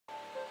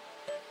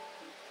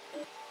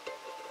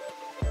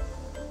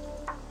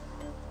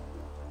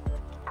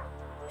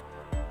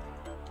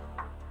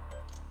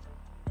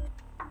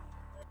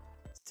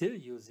still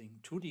using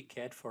 2D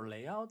CAD for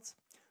layouts?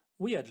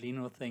 We at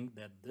Lino think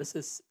that this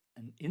is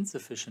an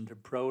insufficient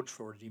approach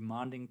for a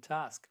demanding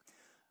task.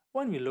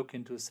 When we look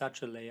into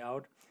such a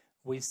layout,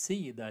 we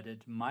see that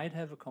it might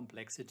have a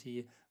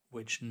complexity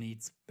which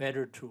needs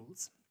better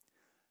tools.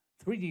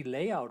 3D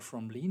Layout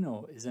from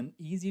Lino is an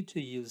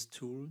easy-to-use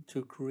tool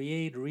to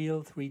create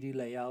real 3D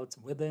layouts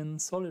within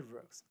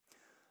Solidworks.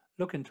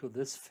 Look into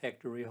this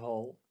factory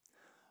hall.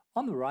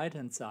 On the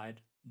right-hand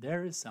side,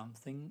 there is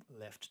something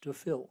left to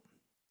fill.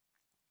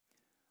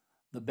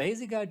 The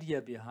basic idea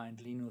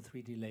behind Lino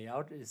 3D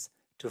Layout is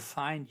to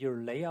find your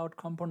layout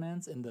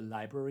components in the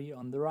library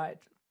on the right.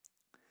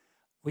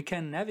 We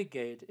can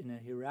navigate in a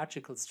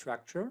hierarchical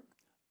structure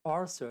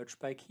or search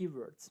by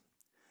keywords.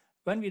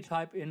 When we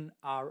type in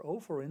RO,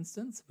 for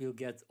instance, we'll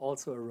get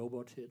also a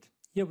robot hit.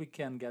 Here we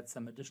can get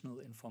some additional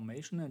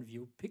information and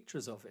view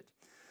pictures of it.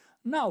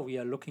 Now we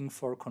are looking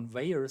for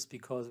conveyors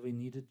because we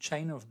need a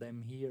chain of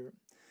them here.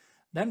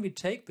 Then we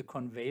take the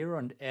conveyor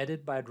and add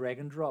it by drag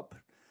and drop.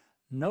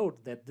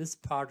 Note that this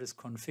part is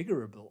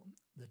configurable.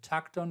 The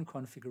tacked-on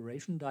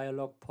configuration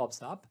dialog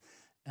pops up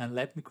and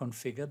let me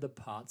configure the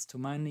parts to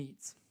my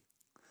needs.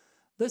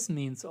 This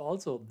means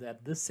also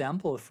that this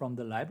sample from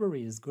the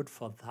library is good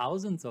for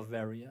thousands of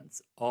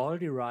variants, all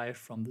derived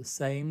from the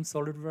same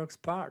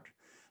SolidWorks part.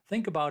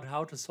 Think about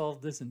how to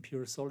solve this in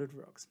pure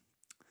SolidWorks.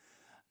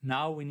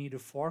 Now we need a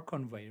fork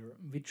conveyor.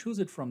 We choose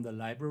it from the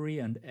library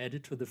and add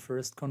it to the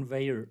first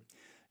conveyor.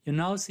 You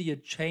now see a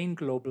chain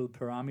global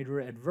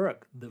parameter at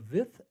work. The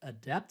width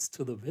adapts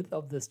to the width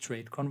of the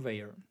straight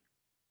conveyor.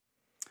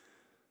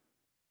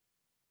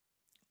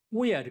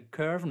 We add a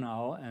curve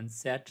now and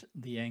set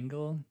the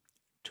angle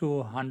to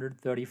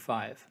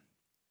 135.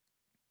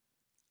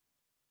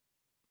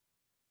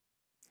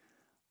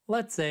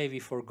 Let's say we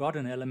forgot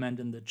an element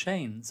in the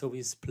chain, so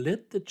we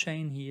split the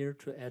chain here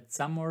to add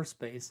some more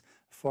space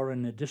for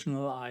an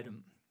additional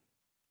item.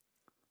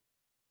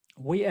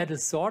 We add a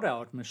sort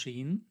out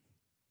machine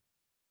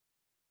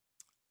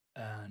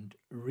and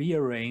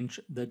rearrange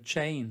the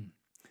chain.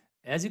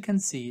 As you can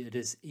see, it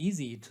is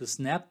easy to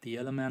snap the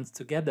elements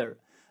together.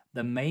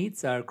 The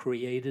mates are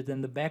created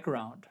in the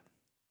background.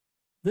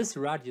 This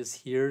radius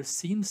here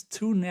seems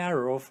too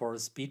narrow for a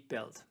speed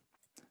belt.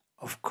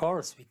 Of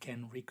course, we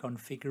can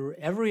reconfigure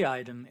every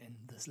item in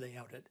this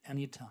layout at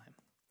any time.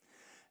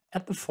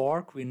 At the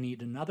fork, we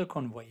need another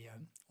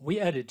conveyor. We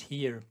add it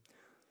here.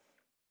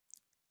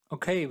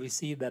 Okay, we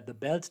see that the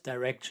belt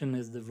direction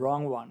is the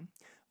wrong one.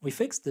 We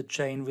fix the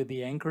chain with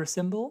the anchor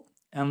symbol,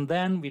 and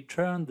then we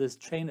turn this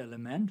chain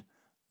element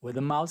with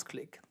a mouse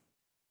click.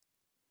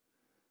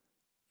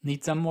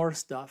 Need some more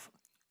stuff.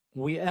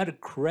 We add a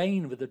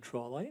crane with a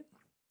trolley.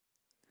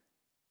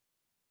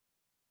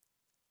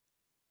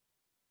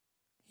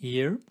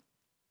 Here,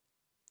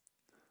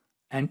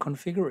 and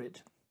configure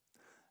it.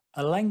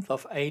 A length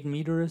of 8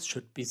 meters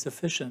should be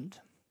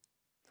sufficient.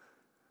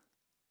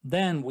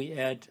 Then we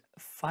add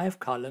 5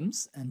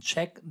 columns and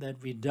check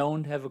that we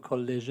don't have a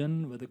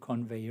collision with the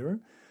conveyor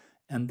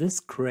and this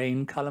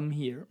crane column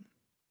here.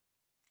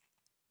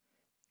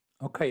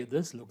 Okay,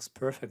 this looks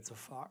perfect so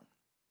far.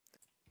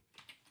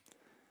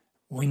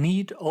 We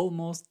need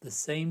almost the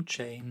same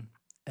chain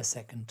a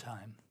second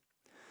time.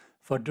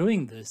 For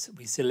doing this,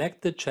 we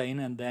select the chain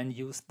and then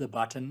use the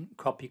button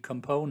Copy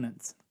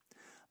Components.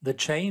 The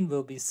chain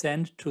will be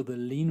sent to the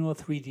Lino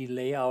 3D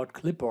Layout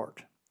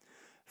clipboard.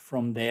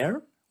 From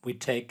there, we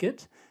take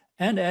it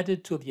and add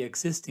it to the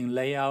existing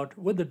layout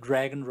with a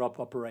drag and drop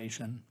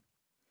operation.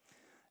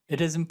 It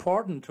is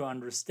important to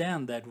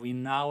understand that we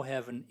now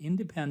have an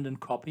independent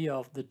copy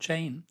of the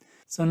chain.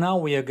 So now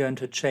we are going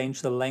to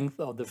change the length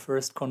of the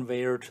first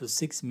conveyor to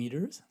 6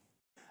 meters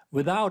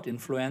without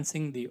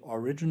influencing the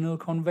original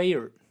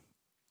conveyor.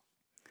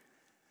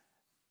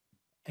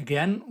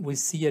 Again, we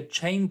see a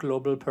chain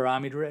global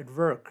parameter at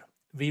work.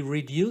 We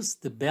reduce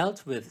the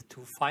belt width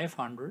to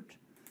 500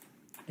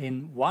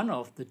 in one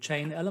of the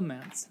chain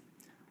elements,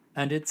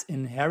 and it's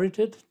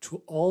inherited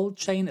to all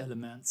chain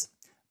elements,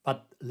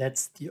 but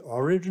lets the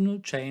original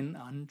chain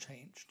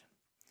unchanged.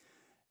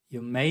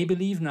 You may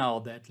believe now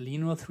that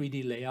Lino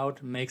 3D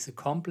Layout makes a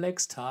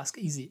complex task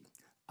easy.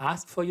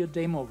 Ask for your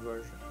demo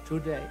version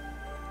today.